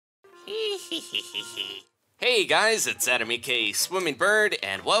Hey guys, it's Adam aka Swimming Bird,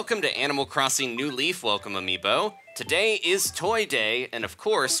 and welcome to Animal Crossing New Leaf Welcome Amiibo. Today is Toy Day, and of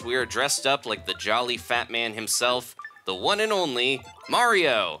course, we are dressed up like the jolly fat man himself, the one and only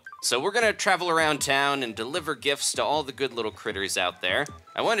Mario. So we're gonna travel around town and deliver gifts to all the good little critters out there.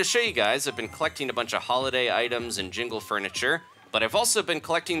 I wanted to show you guys, I've been collecting a bunch of holiday items and Jingle furniture, but I've also been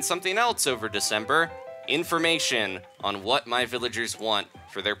collecting something else over December, information on what my villagers want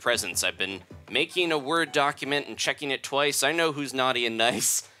for their presents. I've been making a Word document and checking it twice. I know who's naughty and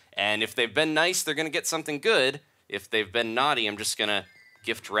nice, and if they've been nice, they're gonna get something good. If they've been naughty, I'm just gonna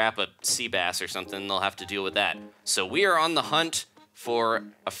gift wrap a sea bass or something, and they'll have to deal with that. So we are on the hunt for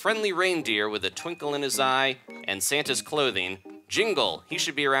a friendly reindeer with a twinkle in his eye and Santa's clothing. Jingle, he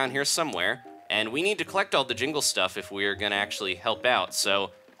should be around here somewhere, and we need to collect all the Jingle stuff if we are gonna actually help out.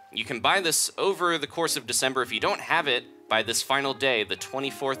 So you can buy this over the course of December. If you don't have it by this final day, the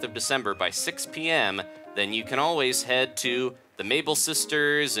 24th of December by 6 p.m., then you can always head to the Mabel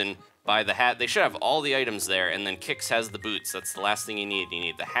Sisters and buy the hat. They should have all the items there, and then Kix has the boots. That's the last thing you need. You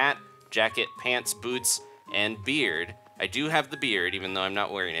need the hat, jacket, pants, boots, and beard. I do have the beard, even though I'm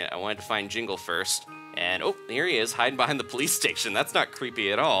not wearing it. I wanted to find Jingle first, and oh, here he is, hiding behind the police station. That's not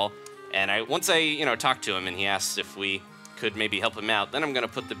creepy at all. And once I talked to him and he asked if we could maybe help him out, then I'm gonna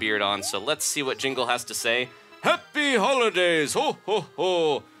put the beard on. So let's see what Jingle has to say. Happy holidays, ho ho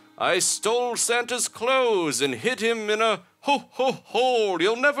ho! I stole Santa's clothes and hid him in a ho ho hole.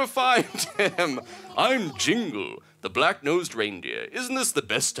 You'll never find him. I'm Jingle, the black-nosed reindeer. Isn't this the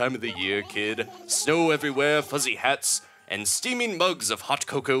best time of the year, kid? Snow everywhere, fuzzy hats, and steaming mugs of hot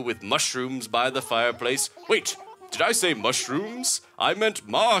cocoa with mushrooms by the fireplace. Wait, did I say mushrooms? I meant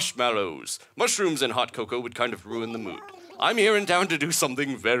marshmallows. Mushrooms and hot cocoa would kind of ruin the mood. I'm here in town to do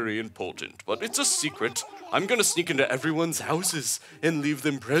something very important, but it's a secret. I'm gonna sneak into everyone's houses and leave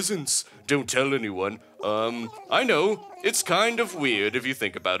them presents. Don't tell anyone. I know, it's kind of weird if you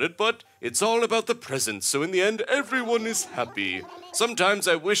think about it, but it's all about the presents, so in the end, everyone is happy. Sometimes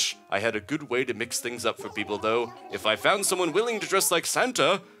I wish I had a good way to mix things up for people, though. If I found someone willing to dress like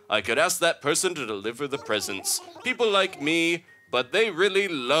Santa, I could ask that person to deliver the presents. People like me, but they really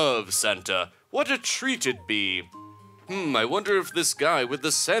love Santa. What a treat it'd be. I wonder if this guy with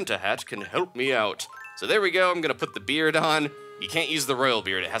the Santa hat can help me out. So there we go, I'm gonna put the beard on. You can't use the royal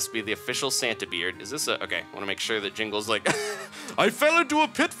beard, it has to be the official Santa beard. Is this okay, I wanna make sure that Jingle's like, I fell into a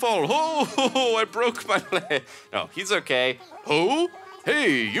pitfall, oh, I broke my leg. No, he's okay. Oh,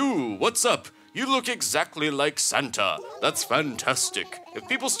 hey, you, what's up? You look exactly like Santa. That's fantastic. If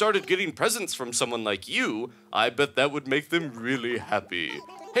people started getting presents from someone like you, I bet that would make them really happy.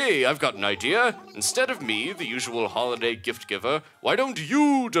 Hey, I've got an idea. Instead of me, the usual holiday gift giver, why don't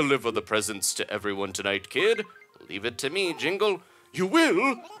you deliver the presents to everyone tonight, kid? Leave it to me, Jingle. You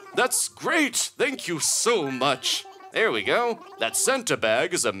will? That's great. Thank you so much. There we go. That Santa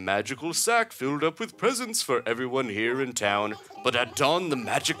bag is a magical sack filled up with presents for everyone here in town. But at dawn, the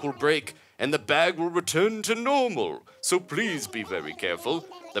magic will break, and the bag will return to normal. So please be very careful.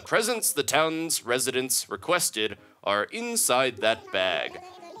 The presents the town's residents requested are inside that bag.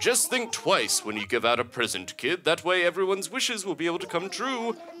 Just think twice when you give out a present, kid. That way everyone's wishes will be able to come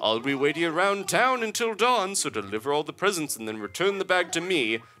true. I'll be waiting around town until dawn, so deliver all the presents and then return the bag to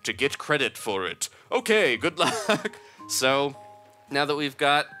me to get credit for it. Okay, good luck. So, now that we've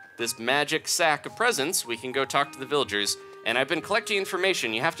got this magic sack of presents, we can go talk to the villagers. And I've been collecting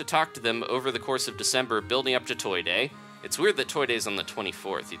information. You have to talk to them over the course of December, building up to Toy Day. It's weird that Toy Day is on the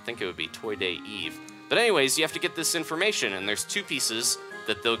 24th. You'd think it would be Toy Day Eve. But anyways, you have to get this information, and there's 2 pieces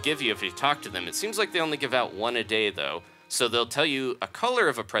that they'll give you if you talk to them. It seems like they only give out 1 a day, though. So they'll tell you a color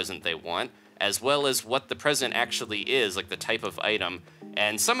of a present they want, as well as what the present actually is, like the type of item.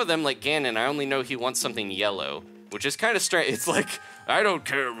 And some of them, like Ganon, I only know he wants something yellow, which is kind of strange. It's like, I don't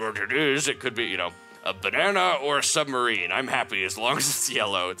care what it is. It could be, a banana or a submarine. I'm happy as long as it's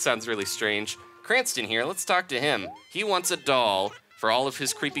yellow. It sounds really strange. Cranston here, let's talk to him. He wants a doll for all of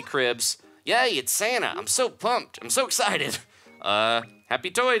his creepy cribs. Yay, it's Santa. I'm so pumped. I'm so excited. Happy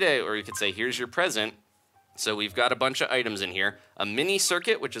Toy Day, or you could say, here's your present. So we've got a bunch of items in here. A mini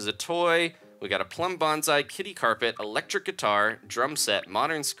circuit, which is a toy. We got a plum bonsai, kitty carpet, electric guitar, drum set,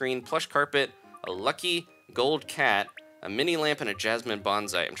 modern screen, plush carpet, a lucky gold cat, a mini lamp, and a jasmine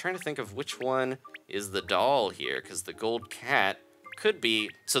bonsai. I'm trying to think of which one is the doll here, because the gold cat could be...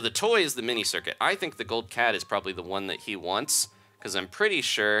 So the toy is the mini circuit. I think the gold cat is probably the one that he wants, because I'm pretty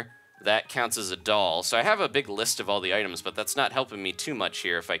sure that counts as a doll. So I have a big list of all the items, but that's not helping me too much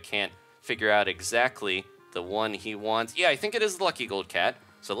here if I can't figure out exactly the one he wants. Yeah, I think it is the lucky gold cat.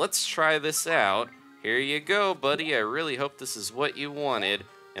 So let's try this out. Here you go, buddy. I really hope this is what you wanted.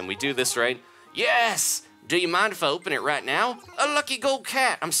 And we do this right. Yes! Do you mind if I open it right now? A lucky gold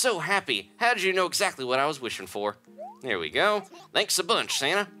cat! I'm so happy. How did you know exactly what I was wishing for? There we go. Thanks a bunch,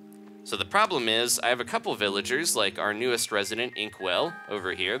 Santa. So the problem is, I have a couple villagers, like our newest resident, Inkwell,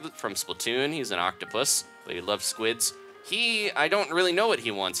 over here from Splatoon. He's an octopus, but he loves squids. I don't really know what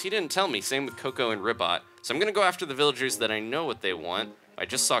he wants. He didn't tell me. Same with Coco and Ribot. So I'm gonna go after the villagers that I know what they want. I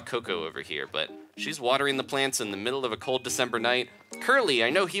just saw Coco over here, but she's watering the plants in the middle of a cold December night. Curly, I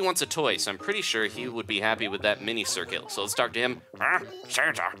know he wants a toy, so I'm pretty sure he would be happy with that mini circuit. So let's talk to him.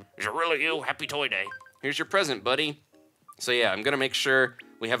 Santa, is it really you? Happy Toy Day. Here's your present, buddy. So yeah, I'm gonna make sure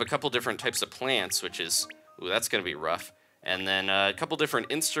we have a couple different types of plants, which is, ooh, that's gonna be rough. And then a couple different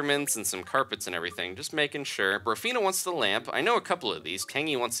instruments and some carpets and everything, just making sure. Brofina wants the lamp. I know a couple of these.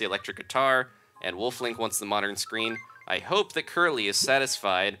 Tangy wants the electric guitar, and Wolflink wants the modern screen. I hope that Curly is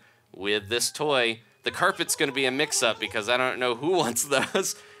satisfied with this toy. The carpet's gonna be a mix-up because I don't know who wants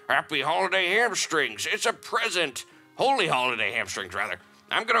those. Happy holiday hamstrings, it's a present. Holy holiday hamstrings, rather.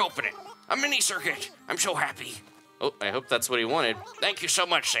 I'm gonna open it. A mini circuit, I'm so happy. Oh, I hope that's what he wanted. Thank you so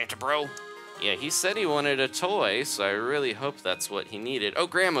much, Santa Bro. Yeah, he said he wanted a toy, so I really hope that's what he needed. Oh,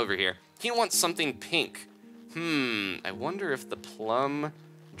 Graham over here. He wants something pink. I wonder if the plum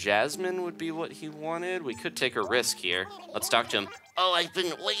jasmine would be what he wanted. We could take a risk here. Let's talk to him. Oh, I've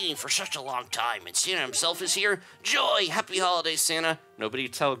been waiting for such a long time, and Santa himself is here. Joy! Happy holidays, Santa. Nobody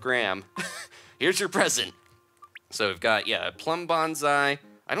tell Graham. Here's your present. So we've got, yeah, a plum bonsai.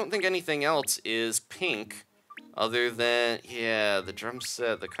 I don't think anything else is pink other than, yeah, the drum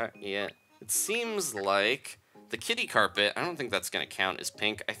set, yeah. It seems like the kitty carpet, I don't think that's going to count as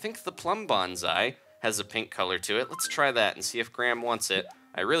pink. I think the plum bonsai has a pink color to it. Let's try that and see if Graham wants it.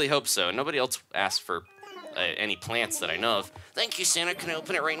 I really hope so. Nobody else asked for any plants that I know of. Thank you, Santa. Can I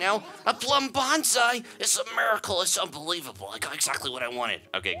open it right now? A plum bonsai! It's a miracle. It's unbelievable. I got exactly what I wanted.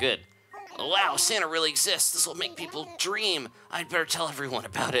 Okay, good. Wow, Santa really exists. This will make people dream. I'd better tell everyone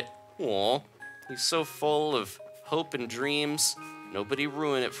about it. Aw, he's so full of hope and dreams. Nobody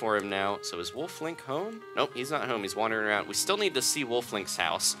ruin it for him now. So is Wolflink home? Nope, he's not home. He's wandering around. We still need to see Wolflink's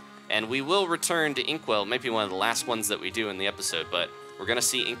house. And we will return to Inkwell. Maybe one of the last ones that we do in the episode, but we're going to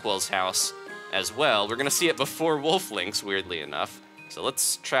see Inkwell's house as well. We're going to see it before Wolflink's, weirdly enough. So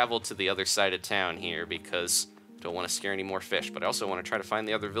let's travel to the other side of town here because I don't want to scare any more fish, but I also want to try to find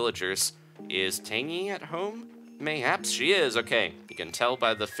the other villagers. Is Tangy at home? Mayhaps she is. Okay, you can tell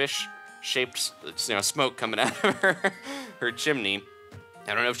by the fish-shaped, smoke coming out of her chimney.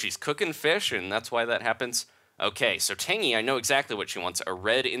 I don't know if she's cooking fish, and that's why that happens. Okay, so Tangy, I know exactly what she wants, a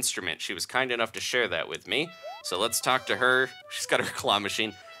red instrument. She was kind enough to share that with me. So let's talk to her. She's got her claw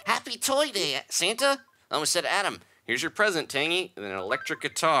machine. Happy Toy Day, Santa. I almost said Adam. Here's your present, Tangy, and an electric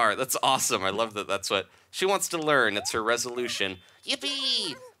guitar. That's awesome. I love that that's what she wants to learn. It's her resolution.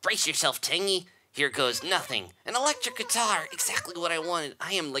 Yippee! Brace yourself, Tangy. Here goes nothing. An electric guitar, exactly what I wanted.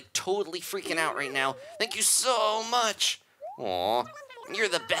 I am totally freaking out right now. Thank you so much. Aw, you're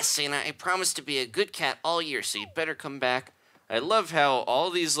the best, Santa. I promise to be a good cat all year, so you'd better come back. I love how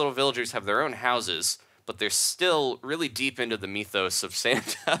all these little villagers have their own houses, but they're still really deep into the mythos of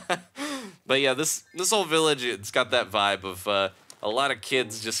Santa. But yeah, this whole village, it's got that vibe of a lot of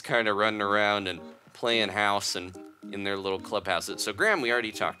kids just kind of running around and playing house and in their little clubhouses. So Graham, we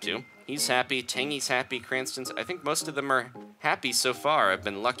already talked to. He's happy. Tangy's happy. Cranston's. I think most of them are happy so far. I've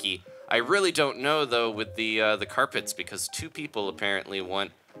been lucky. I really don't know though with the carpets because 2 people apparently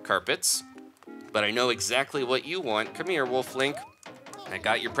want carpets. But I know exactly what you want. Come here, Wolflink. I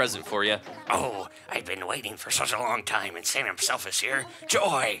got your present for you. Oh, I've been waiting for such a long time, and Santa himself is here.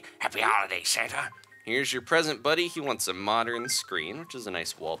 Joy! Happy holidays, Santa. Here's your present, buddy. He wants a modern screen, which is a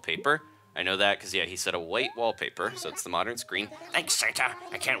nice wallpaper. I know that because, yeah, he said a white wallpaper, so it's the modern screen. Thanks, Santa.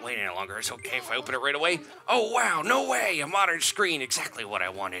 I can't wait any longer. It's okay if I open it right away. Oh, wow, no way. A modern screen, exactly what I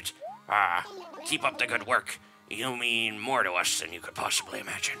wanted. Keep up the good work. You mean more to us than you could possibly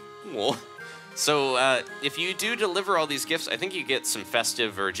imagine. Well, so if you do deliver all these gifts, I think you get some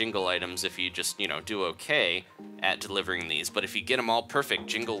festive or Jingle items if you just, do okay at delivering these. But if you get them all perfect,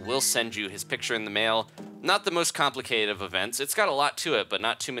 Jingle will send you his picture in the mail. Not the most complicated of events. It's got a lot to it, but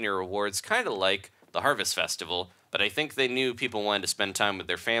not too many rewards, kind of like the Harvest Festival. But I think they knew people wanted to spend time with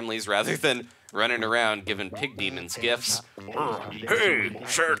their families rather than running around giving pig demons gifts. Hey,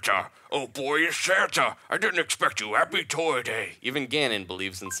 Santa. Oh boy, it's Santa. I didn't expect you. Happy Toy Day. Even Ganon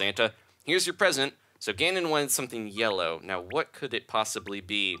believes in Santa. Here's your present. So Ganon wanted something yellow. Now, what could it possibly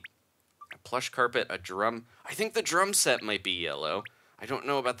be? A plush carpet, a drum. I think the drum set might be yellow. I don't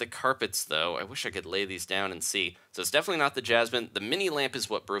know about the carpets, though. I wish I could lay these down and see. So it's definitely not the jasmine. The mini lamp is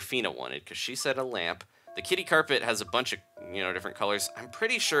what Brofina wanted, because she said a lamp. The kitty carpet has a bunch of, different colors. I'm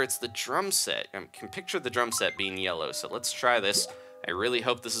pretty sure it's the drum set. I can picture the drum set being yellow, so let's try this. I really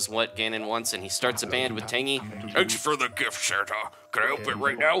hope this is what Ganon wants, and he starts a band with Tangy. Thanks for the gift, Santa. Can I help it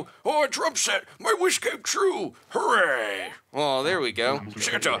right now? Oh, a drum set! My wish came true! Hooray! Oh, there we go.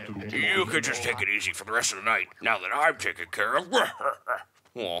 Santa, you could just take it easy for the rest of the night, now that I'm taken care of.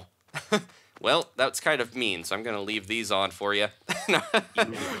 Oh. Well, that's kind of mean, so I'm going to leave these on for you.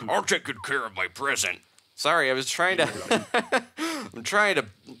 I'll take good care of my present. Sorry, I was trying to... I'm trying to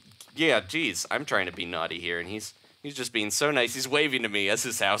be naughty here, and he's just being so nice. He's waving to me as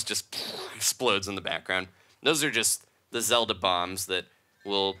his house just explodes in the background. Those are just the Zelda bombs that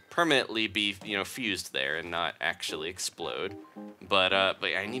will permanently be, fused there and not actually explode. But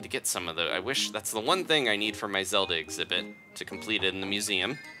I need to get some of the... I wish that's the one thing I need for my Zelda exhibit to complete it in the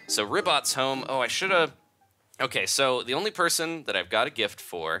museum. So Ribot's home. Oh, I should have... Okay, so the only person that I've got a gift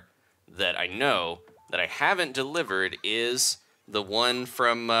for that I know that I haven't delivered is the one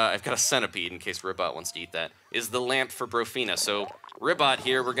from... I've got a centipede in case Ribot wants to eat that. Is the lamp for Brofina. So Ribot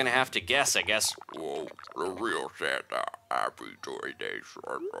here, we're going to have to guess, I guess. Whoa, the real Santa. Happy Toy Day,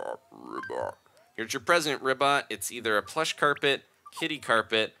 Santa. Ribot. Here's your present, Ribot. It's either a plush carpet, kitty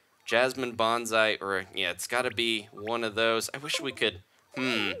carpet, jasmine bonsai, or... Yeah, it's got to be one of those. I wish we could...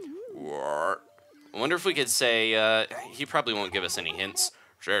 What? I wonder if we could say, he probably won't give us any hints.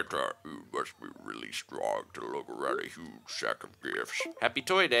 Santa, you must be really strong to look around a huge sack of gifts. Happy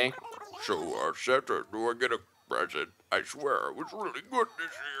Toy Day. So, Santa, do I get a present? I swear, it was really good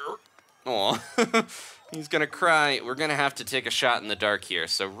this year. Aw, he's gonna cry. We're gonna have to take a shot in the dark here.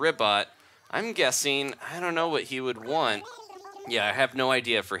 So Ribot, I'm guessing, I don't know what he would want. Yeah, I have no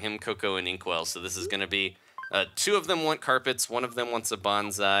idea for him, Coco, and Inkwell, so this is gonna be... two of them want carpets, one of them wants a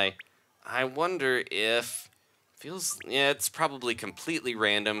bonsai. I wonder if... Yeah, it's probably completely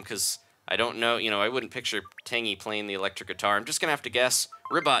random, because I don't know, I wouldn't picture Tangy playing the electric guitar. I'm just gonna have to guess.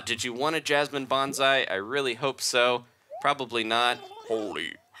 Ribot, did you want a jasmine bonsai? I really hope so. Probably not.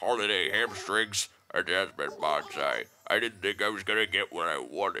 Holy holiday hamstrings, a jasmine bonsai. I didn't think I was gonna get what I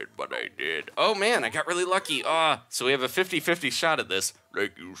wanted, but I did. Oh man, I got really lucky. So we have a 50-50 shot at this.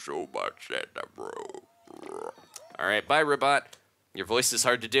 Thank you so much, Santa, bro. All right, bye, Ribot. Your voice is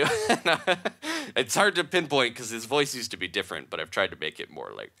hard to do. It's hard to pinpoint because his voice used to be different, but I've tried to make it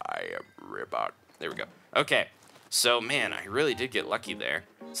more like, I am Ribot. There we go. Okay, so man, I really did get lucky there.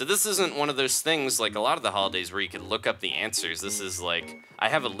 So this isn't one of those things like a lot of the holidays where you can look up the answers. This is like, I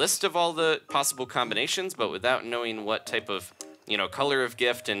have a list of all the possible combinations, but without knowing what type of, color of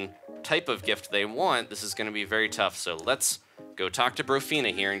gift and type of gift they want, this is going to be very tough. So let's go talk to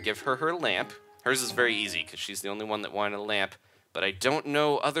Brofina here and give her her lamp. Hers is very easy because she's the only one that wanted a lamp. But I don't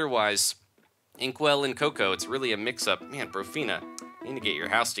know otherwise. Inkwell and Coco, it's really a mix-up. Man, Brofina, you need to get your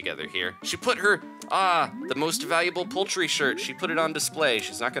house together here. She put her, the most valuable poultry shirt. She put it on display.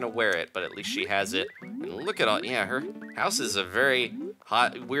 She's not going to wear it, but at least she has it. And look at all, yeah, her house is a very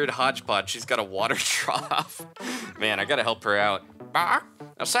weird hodgepodge. She's got a water trough. Man, I got to help her out. Bah,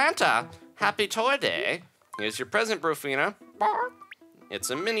 Santa, happy Toy Day. Here's your present, Brofina. Bah. It's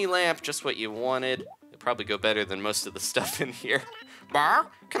a mini lamp, just what you wanted. Probably go better than most of the stuff in here. Bar,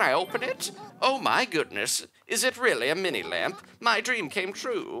 can I open it? Oh my goodness, is it really a mini lamp? My dream came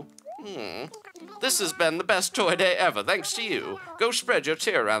true. This has been the best toy day ever, thanks to you. Go spread your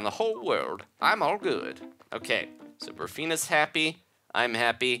tear around the whole world. I'm all good. Okay, so Brofina's happy. I'm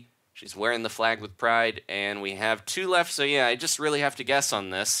happy. She's wearing the flag with pride, and we have 2 left, so yeah, I just really have to guess on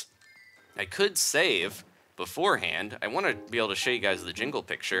this. I could save beforehand. I want to be able to show you guys the Jingle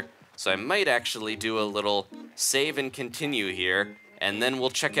picture. So I might actually do a little save and continue here, and then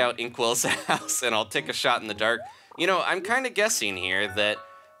we'll check out Inkwell's house, and I'll take a shot in the dark. I'm kind of guessing here that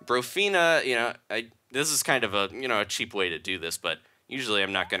Brofina, this is kind of a, a cheap way to do this, but usually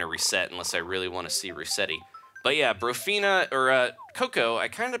I'm not going to reset unless I really want to see Resetti. But yeah, Brofina, or Coco, I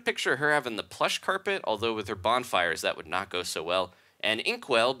kind of picture her having the plush carpet, although with her bonfires that would not go so well. And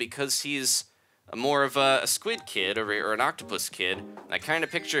Inkwell, because he's more of a squid kid or an octopus kid, I kind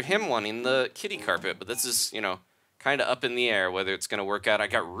of picture him wanting the kitty carpet, but this is, kind of up in the air whether it's going to work out. I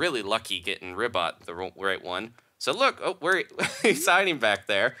got really lucky getting Ribot the right one. So look, he's hiding back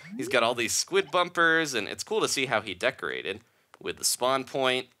there. He's got all these squid bumpers, and it's cool to see how he decorated with the spawn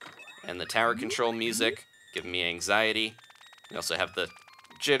point and the tower control music, giving me anxiety. We also have the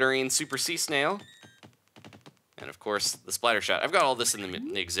jittering super sea snail. And of course, the splatter shot. I've got all this in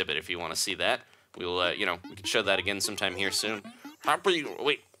the exhibit if you want to see that. We'll, we can show that again sometime here soon. Happy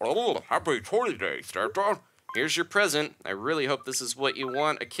Toy Day, Santa. Here's your present. I really hope this is what you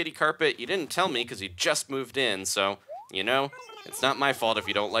want. A kitty carpet. You didn't tell me because you just moved in, so You know, it's not my fault if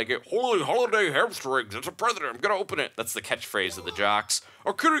you don't like it. Holy holiday hamstrings, it's a present, I'm gonna open it. That's the catchphrase of the jocks.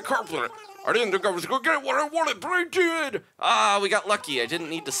 A kitty carpet. I didn't think I was gonna get what I wanted, but I did. Ah, we got lucky. I didn't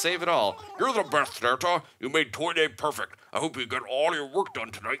need to save it all. You're the best, Santa. You made Toy Day perfect. I hope you got all your work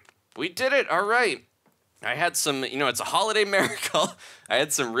done tonight. We did it, all right. I had some, it's a holiday miracle. I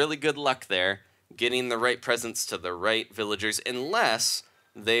had some really good luck there, getting the right presents to the right villagers, unless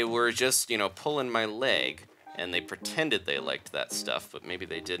they were just, pulling my leg, and they pretended they liked that stuff, but maybe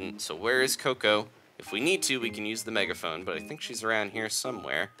they didn't. So where is Coco? If we need to, we can use the megaphone, but I think she's around here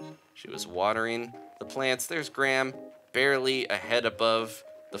somewhere. She was watering the plants. There's Graham, barely a head above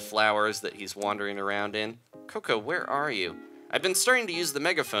the flowers that he's wandering around in. Coco, where are you? I've been starting to use the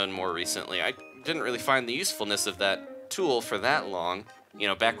megaphone more recently. I didn't really find the usefulness of that tool for that long.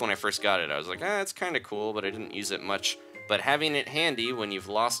 Back when I first got it, I was like, it's kind of cool, but I didn't use it much. But having it handy when you've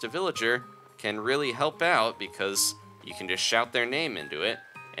lost a villager can really help out because you can just shout their name into it.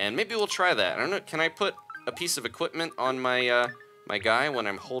 And maybe we'll try that. I don't know, can I put a piece of equipment on my my guy when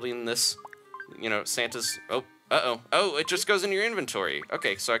I'm holding this, Santa's, oh, it just goes in your inventory.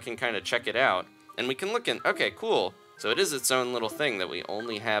 Okay, so I can kind of check it out. And we can look in, okay, cool. So it is its own little thing that we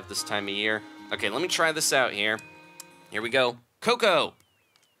only have this time of year. Okay, let me try this out here. Here we go. Coco!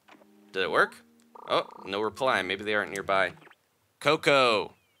 Did it work? Oh, no reply. Maybe they aren't nearby.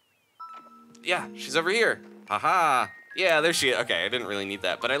 Coco! Yeah, she's over here. Haha. Yeah, there she is. Okay, I didn't really need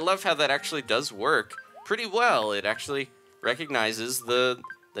that. But I love how that actually does work pretty well. It actually recognizes the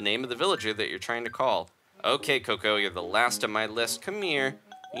name of the villager that you're trying to call. Okay, Coco, you're the last on my list. Come here.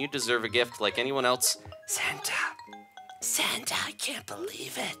 You deserve a gift like anyone else. Santa, I can't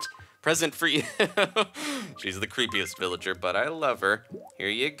believe it. Present for you. She's the creepiest villager, but I love her. Here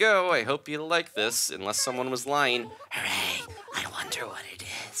you go. I hope you like this, unless someone was lying. Hooray! I wonder what it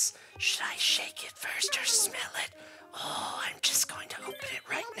is. Should I shake it first or smell it? Oh, I'm just going to open it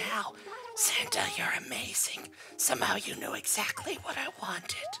right now. Santa, you're amazing. Somehow you knew exactly what I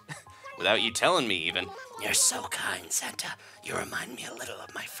wanted. Without you telling me, even. You're so kind, Santa. You remind me a little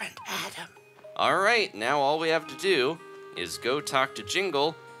of my friend Adam. All right, now all we have to do is go talk to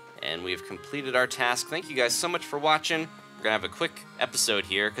Jingle, and we've completed our task. Thank you guys so much for watching. We're gonna have a quick episode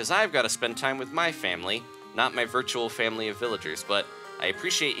here, because I've got to spend time with my family, not my virtual family of villagers, but I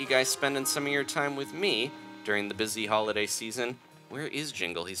appreciate you guys spending some of your time with me during the busy holiday season. Where is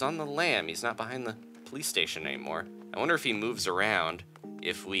Jingle? He's on the lam. He's not behind the police station anymore. I wonder if he moves around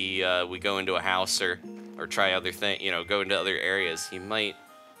if we go into a house or try other go into other areas. He might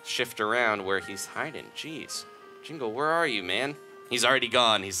shift around where he's hiding. Jeez. Jingle, where are you, man? He's already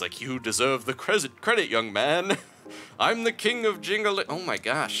gone. He's like, you deserve the credit, young man. I'm the king of Jingle. Oh my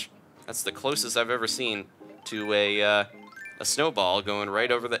gosh. That's the closest I've ever seen to a snowball going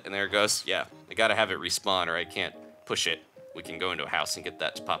right over the, and there it goes. Yeah, I gotta have it respawn or I can't push it. We can go into a house and get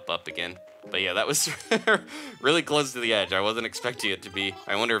that to pop up again. But yeah, that was really close to the edge. I wasn't expecting it to be.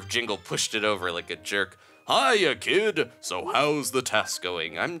 I wonder if Jingle pushed it over like a jerk. Hiya, kid. So how's the task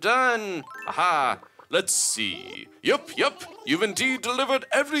going? I'm done. Aha. Let's see. Yup. You've indeed delivered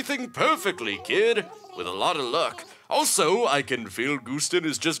everything perfectly, kid. With a lot of luck. Also, I can feel Gooseton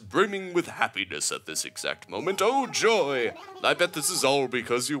is just brimming with happiness at this exact moment. Oh, joy! I bet this is all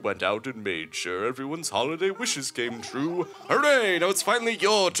because you went out and made sure everyone's holiday wishes came true. Hooray! Now it's finally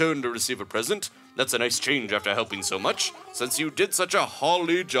your turn to receive a present. That's a nice change after helping so much. Since you did such a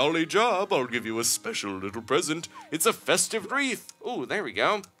holly jolly job, I'll give you a special little present. It's a festive wreath. Oh, there we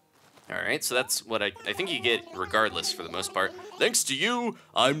go. Alright, so that's what I think you get regardless for the most part. Thanks to you,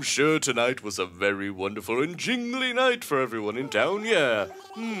 I'm sure tonight was a very wonderful and jingly night for everyone in town, yeah.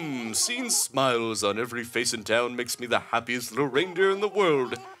 Seeing smiles on every face in town makes me the happiest little reindeer in the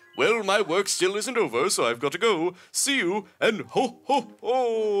world. Well, my work still isn't over, so I've got to go. See you, and ho ho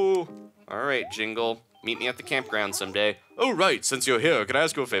ho! Alright, Jingle. Meet me at the campground someday. Oh, right, since you're here, can I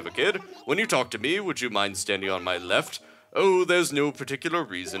ask you a favor, kid? When you talk to me, would you mind standing on my left? Oh, there's no particular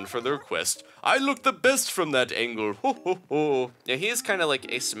reason for the request. I look the best from that angle. Ho, ho, ho. Yeah, he is kind of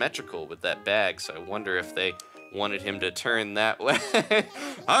like asymmetrical with that bag, so I wonder if they wanted him to turn that way.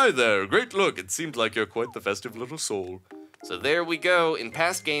 Hi there, great look. It seems like you're quite the festive little soul. So there we go. In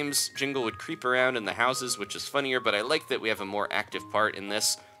past games, Jingle would creep around in the houses, which is funnier, but I like that we have a more active part in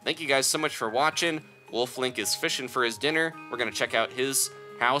this. Thank you guys so much for watching. Wolflink is fishing for his dinner. We're going to check out his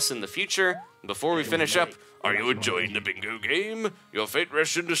house in the future. Before we finish up, are you enjoying the bingo game? Your fate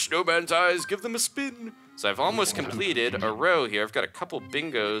rests in the snowman's eyes. Give them a spin. So I've almost completed a row here. I've got a couple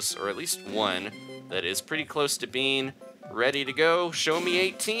bingos, or at least one, that is pretty close to being ready to go. Show me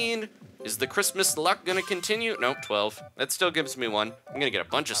 18. Is the Christmas luck going to continue? Nope, 12. That still gives me one. I'm going to get a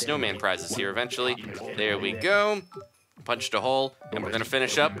bunch of snowman prizes here eventually. There we go. punched a hole, and we're gonna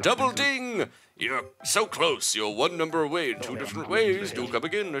finish up. Double ding! You're so close. You're one number away in 2 different ways. Do come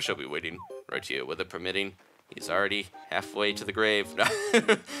again, or shall be waiting right here, weather permitting. He's already halfway to the grave.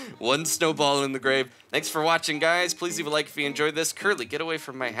 1 snowball in the grave. Thanks for watching, guys. Please leave a like if you enjoyed this. Curly, get away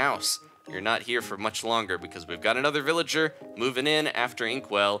from my house. You're not here for much longer because we've got another villager moving in after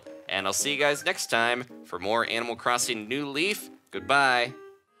Inkwell. And I'll see you guys next time for more Animal Crossing New Leaf. Goodbye.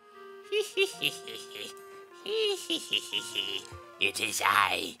 It is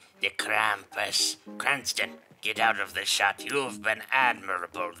I, the Krampus. Cranston, get out of the shot. You have been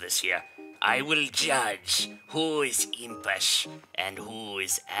admirable this year. I will judge who is impish and who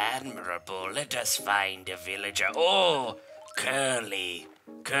is admirable. Let us find a villager. Oh, Curly.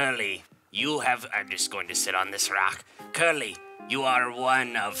 Curly, you have... I'm just going to sit on this rock. Curly, you are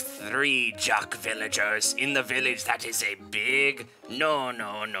one of 3 jock villagers in the village. That is a big... No.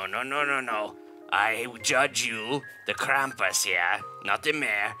 I judge you, the Krampus here, not the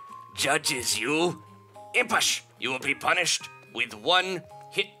mayor, judges you. Impish, you will be punished with 1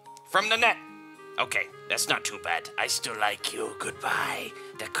 hit from the net. Okay, that's not too bad. I still like you. Goodbye.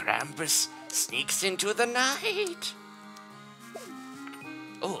 The Krampus sneaks into the night.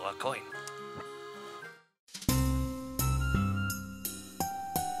 Oh, a coin.